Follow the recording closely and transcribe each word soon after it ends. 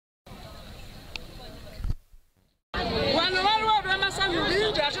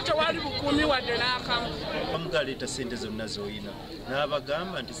tebakumi wadde n'akamu. Bamugaleeta ssente zonna z'olina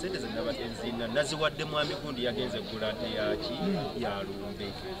n'abagamba nti ssente zonna tenzina naziwadde mwami gundi yagenze kugula ate yaki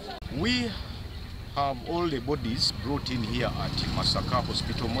yalumbe. We have all the bodies brought in here at Masaka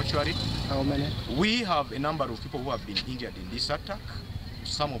Hospital mortuary. How many? We have a number of people who have been injured in this attack.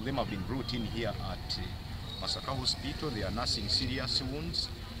 Some of them have been brought in here at Masaka Hospital. They are nursing serious wounds.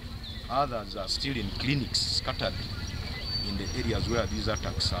 Others are still in clinics scattered in the areas where these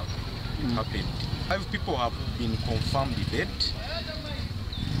attacks have happened. 5 people have been confirmed dead.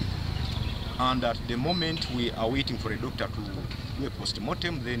 And at the moment we are waiting for a doctor to do a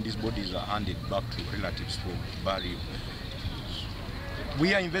post-mortem, then these bodies are handed back to relatives for burial.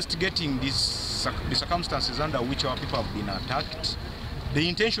 We are investigating the circumstances under which our people have been attacked. The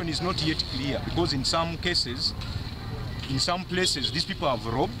intention is not yet clear because in some cases, in some places, these people have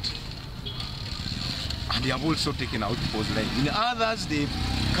robbed and they have also taken out people's lives. In others, they've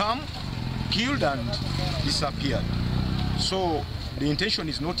come, killed and disappeared. So the intention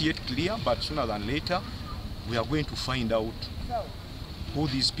is not yet clear, but sooner than later, we are going to find out who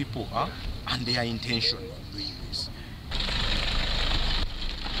these people are and their intention of doing this.